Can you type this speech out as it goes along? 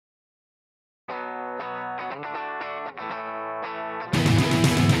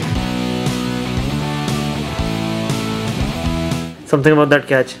Something about that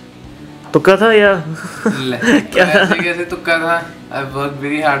catch. तुक्का था या क्या था? कैसे तुक्का था? I worked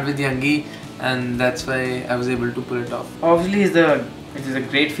very hard with Yangi, and that's why I was able to pull it off. Obviously, it is a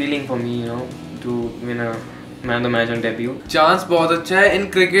great feeling for me, you know, to win a man of the match on debut. Chance बहुत अच्छा है. In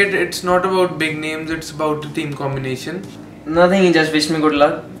cricket, it's not about big names; it's about the team combination. Nothing. He just wished me good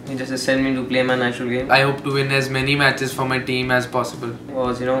luck. He just sent me to play my national game. I hope to win as many matches for my team as possible.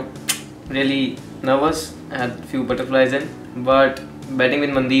 Was, you know, really nervous. I had few butterflies in, but batting with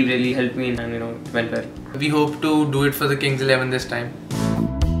Mandeep really helped me, and you know, it went well. We hope to do it for the Kings 11 this time.